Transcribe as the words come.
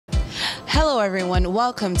Hello everyone,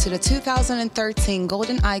 welcome to the 2013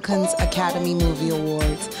 Golden Icons Academy Movie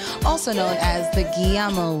Awards, also known as the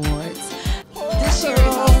GIAMA Awards. This year is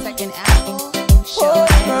our second annual show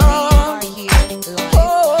and we are here live.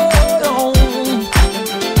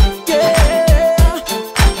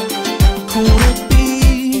 Could it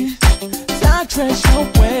be that dress you're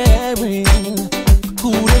wearing?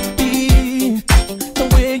 Could it be the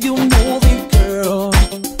way you move it, girl?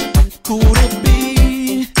 Could it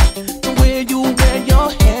be the way you wear your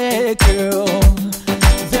hair, girl?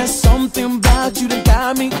 There's something about you that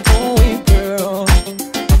got me going, girl.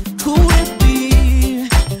 Could it be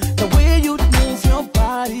the way you move your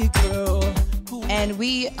body, girl? And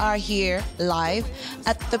we are here live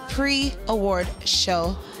at the pre-award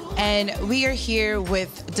show, and we are here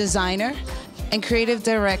with designer and creative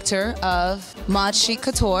director of Modchic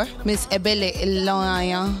Couture, Miss Ebele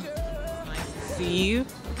Iloya. Nice to see you.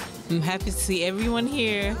 I'm happy to see everyone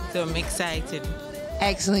here, so I'm excited.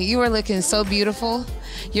 Excellent. You are looking so beautiful.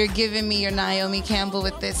 You're giving me your Naomi Campbell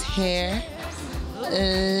with this hair.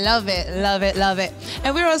 Love it, love it, love it.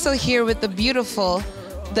 And we're also here with the beautiful,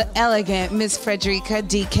 the elegant Miss Frederica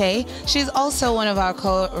DK. She's also one of our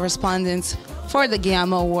co-respondents for the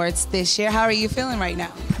GIAMA Awards this year. How are you feeling right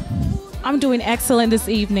now? I'm doing excellent this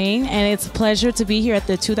evening, and it's a pleasure to be here at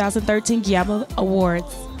the 2013 GIAMA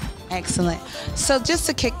Awards. Excellent. So just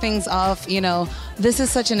to kick things off, you know, this is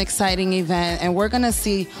such an exciting event, and we're going to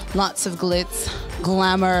see lots of glitz,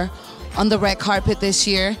 glamour on the red carpet this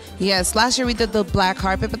year. Yes, last year we did the black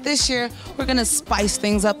carpet, but this year we're going to spice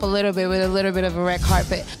things up a little bit with a little bit of a red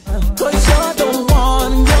carpet. 'Cause you're the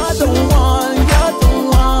one, you're the one, you're the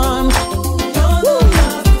one.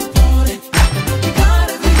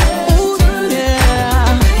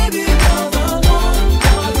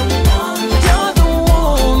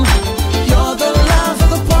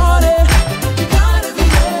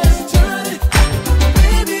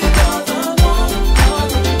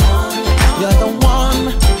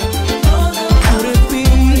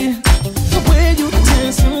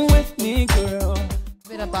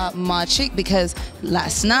 About Modchic, because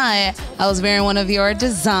last night I was wearing one of your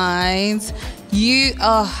designs.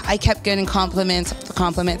 I kept getting compliments after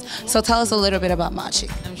compliments. So tell us a little bit about Modchic.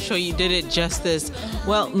 I'm sure you did it justice.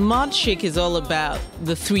 Well, Modchic is all about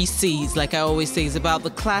the 3 C's, like I always say. It's about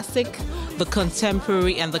the classic, the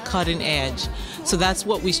contemporary, and the cutting edge. So that's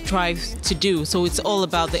what we strive to do. So it's all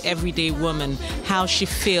about the everyday woman, how she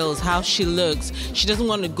feels, how she looks. She doesn't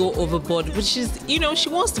want to go overboard, which is, you know, she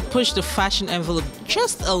wants to push the fashion envelope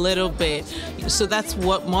just a little bit. So that's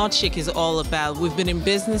what Modchic is all about. We've been in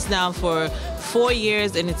business now for 4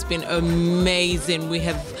 years, and it's been amazing. We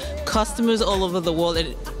have customers all over the world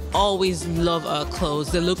and always love our clothes.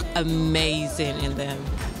 They look amazing in them.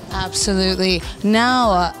 Absolutely.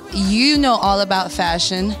 Now, you know all about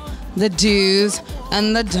fashion, the do's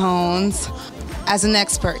and the don'ts. As an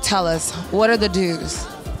expert, tell us, what are the do's?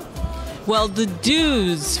 Well, the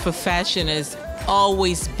do's for fashion is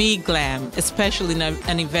always be glam, especially in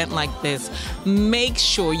an event like this. Make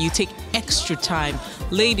sure you take extra time.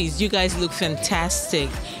 Ladies, you guys look fantastic.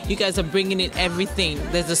 You guys are bringing in everything.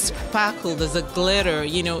 There's a sparkle, there's a glitter.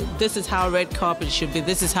 You know, this is how a red carpet should be.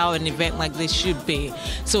 This is how an event like this should be.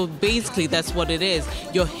 So basically, that's what it is.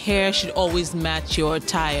 Your hair should always match your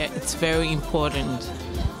attire. It's very important.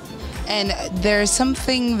 And there's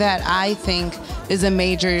something that I think is a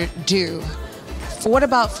major do. What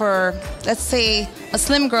about for, let's say, a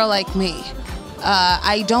slim girl like me?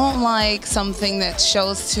 I don't like something that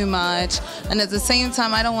shows too much, and at the same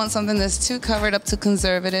time, I don't want something that's too covered up, too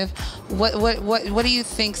conservative. What do you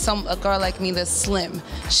think a girl like me that's slim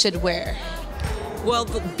should wear? Well,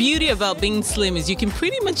 the beauty about being slim is you can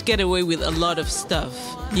pretty much get away with a lot of stuff.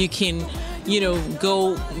 You can,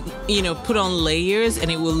 put on layers and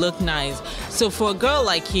it will look nice. So for a girl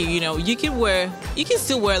like you, you can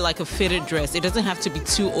still wear like a fitted dress. It doesn't have to be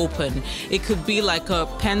too open. It could be like a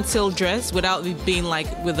pencil dress without it being like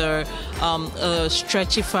with a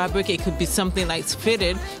stretchy fabric. It could be something like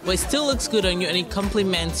fitted, but it still looks good on you and it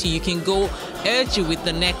complements you. You can go edgy with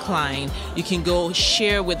the neckline. You can go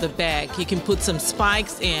sheer with the back. You can put some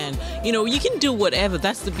spikes in. You can do whatever.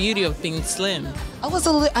 That's the beauty of being slim.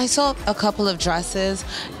 I saw a couple of dresses,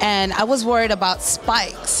 and I was worried about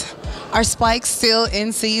spikes. Are spikes still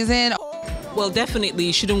in season? Well, definitely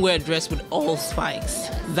you shouldn't wear a dress with all spikes.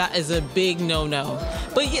 That is a big no-no.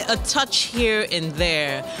 But yeah, a touch here and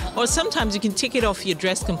there. Or sometimes you can take it off your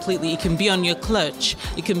dress completely. It can be on your clutch.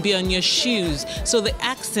 It can be on your shoes. So the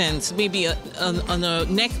accents, maybe on a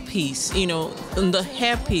neck piece, on the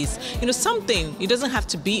hair piece, something. It doesn't have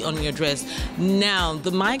to be on your dress. Now,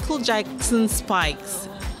 the Michael Jackson spikes,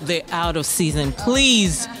 they're out of season.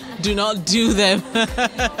 Please do not do them.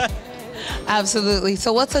 Absolutely.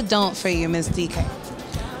 So what's a don't for you, Ms. DK?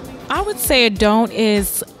 I would say a don't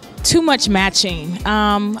is too much matching.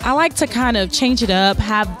 I like to kind of change it up,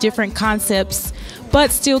 have different concepts,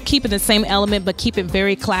 but still keep it the same element, but keep it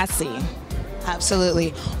very classy.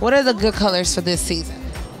 Absolutely. What are the good colors for this season?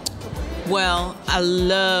 Well,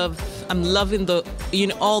 I'm loving the,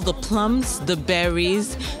 all the plums, the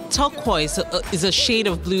berries. Turquoise is a shade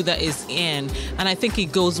of blue that is in, and I think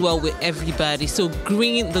it goes well with everybody. So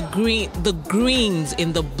the greens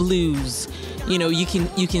in the blues,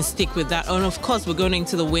 you can stick with that. And of course, we're going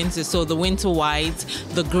into the winter, so the winter whites,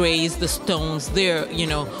 the grays, the stones, they're,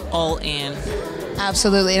 all in.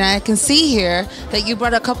 Absolutely. And I can see here that you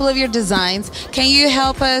brought a couple of your designs. Can you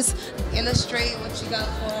help us illustrate what you got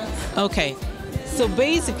for us? Okay. So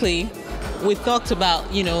basically, we talked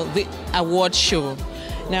about, the award show.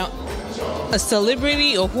 Now, a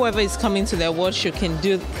celebrity or whoever is coming to the award show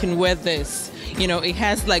can wear this. It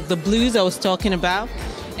has like the blues I was talking about,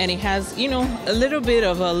 and it has, a little bit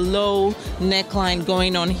of a low neckline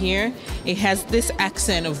going on here. It has this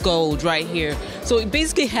accent of gold right here. So it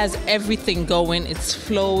basically has everything going. It's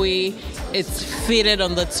flowy, it's fitted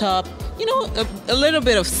on the top. A little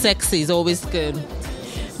bit of sexy is always good.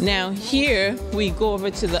 Now here we go over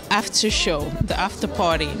to the after show, the after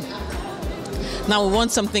party. Now we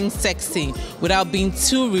want something sexy without being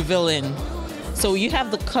too revealing. So you have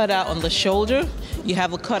the cutout on the shoulder, you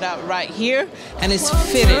have a cutout right here, and it's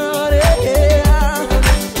fitted.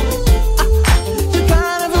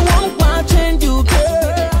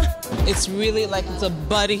 It's really like it's a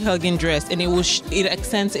body hugging dress, and it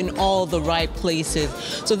accents in all the right places.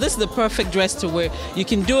 So this is the perfect dress to wear. You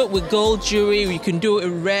can do it with gold jewelry, you can do it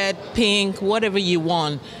in red, pink, whatever you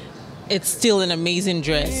want. It's still an amazing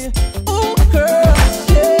dress. Ooh, girl,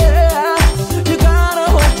 yeah, you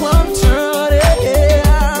gotta hope I'm turning,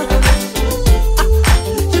 yeah.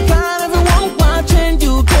 You got everyone watching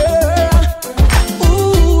you, girl.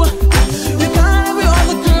 Ooh, you got every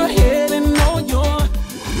other girl hitting on your.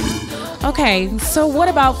 Okay, so what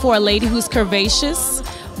about for a lady who's curvaceous,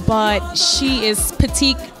 but she is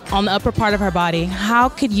petite on the upper part of her body? How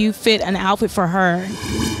could you fit an outfit for her?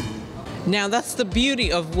 Now that's the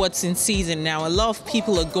beauty of what's in season now. A lot of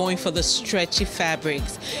people are going for the stretchy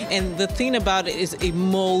fabrics, and the thing about it is it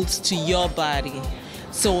molds to your body.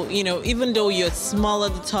 So, even though you're small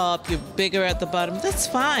at the top, you're bigger at the bottom, that's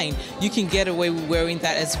fine. You can get away with wearing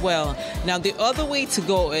that as well. Now, the other way to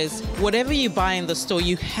go is whatever you buy in the store,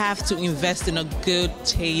 you have to invest in a good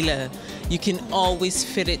tailor. You can always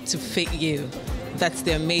fit it to fit you. That's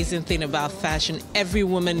the amazing thing about fashion. Every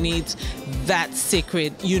woman needs that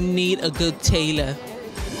secret. You need a good tailor.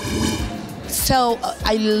 So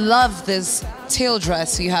I love this tail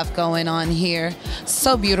dress you have going on here.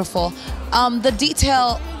 So beautiful. The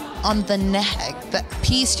detail on the neck, the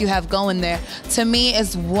piece you have going there, to me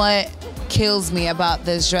is what kills me about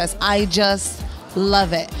this dress. I just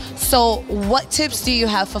love it. So what tips do you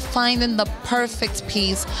have for finding the perfect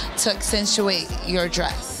piece to accentuate your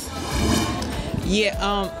dress?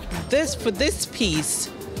 Yeah, for this piece,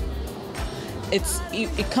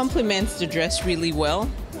 it complements the dress really well.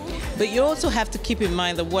 But you also have to keep in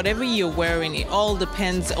mind that whatever you're wearing, it all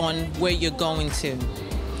depends on where you're going to.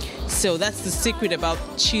 So that's the secret about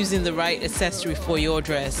choosing the right accessory for your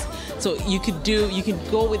dress. So you could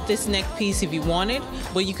go with this neck piece if you wanted,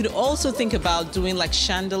 but you could also think about doing like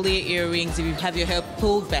chandelier earrings if you have your hair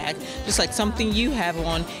pulled back, just like something you have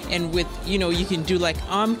on, and with, you can do like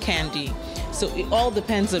arm candy. So it all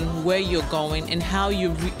depends on where you're going and how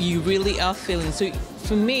you really are feeling. So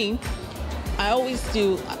for me, I always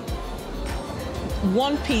do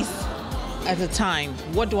one piece at a time.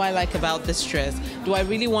 What do I like about this dress? Do I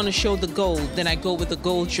really want to show the gold? Then I go with the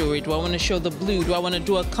gold jewelry. Do I want to show the blue? Do I want to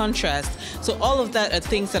do a contrast? So all of that are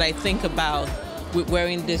things that I think about with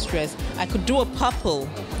wearing this dress. I could do a purple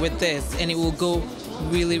with this and it will go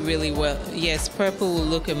really, really well. Yes, purple will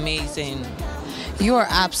look amazing. You are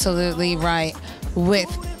absolutely right with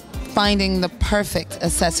finding the perfect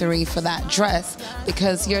accessory for that dress,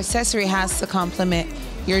 because your accessory has to complement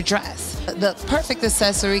your dress. The perfect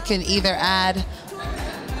accessory can either add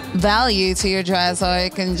value to your dress or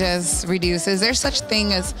it can just reduce. Is there such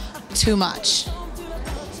thing as too much?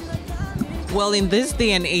 Well, in this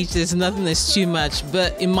day and age, there's nothing that's too much.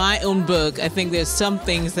 But in my own book, I think there's some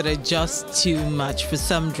things that are just too much for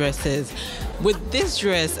some dresses. With this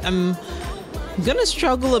dress, I'm gonna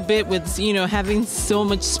struggle a bit with, having so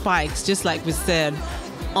much spikes, just like we said,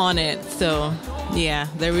 on it. So, yeah,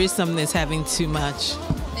 there is something that's having too much.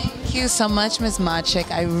 Thank you so much, Ms. Modchic.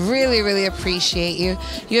 I really, really appreciate you.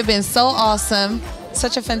 You have been so awesome,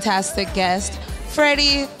 such a fantastic guest.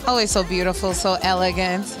 Freddie, always so beautiful, so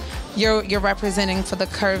elegant. You're representing for the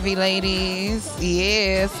curvy ladies.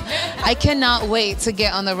 Yes. I cannot wait to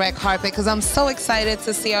get on the red carpet because I'm so excited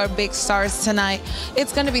to see our big stars tonight.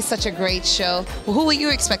 It's going to be such a great show. Who are you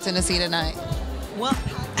expecting to see tonight? Well,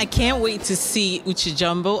 I can't wait to see Uche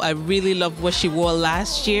Jumbo. I really love what she wore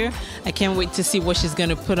last year. I can't wait to see what she's going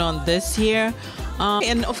to put on this year.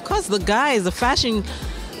 And of course, the guys, the fashion.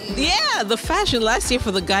 Yeah, the fashion last year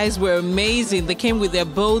for the guys were amazing. They came with their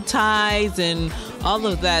bow ties and all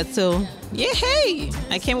of that. So, yeah, hey,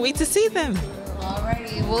 I can't wait to see them.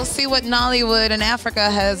 Alrighty, we'll see what Nollywood and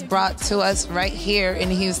Africa has brought to us right here in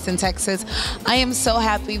Houston, Texas. I am so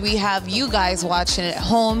happy we have you guys watching at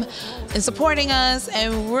home and supporting us,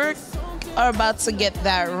 and we're about to get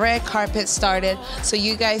that red carpet started. So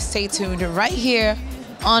you guys stay tuned right here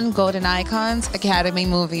on Golden Icons Academy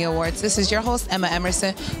Movie Awards. This is your host, Emma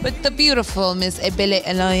Emerson, with the beautiful Miss Ebele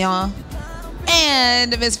Eloyan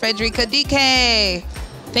and Miss Frederica DK.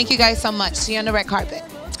 Thank you guys so much. See you on the red carpet.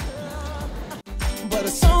 But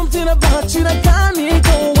it's something about you that got me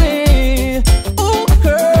going. Ooh,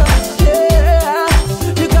 girl.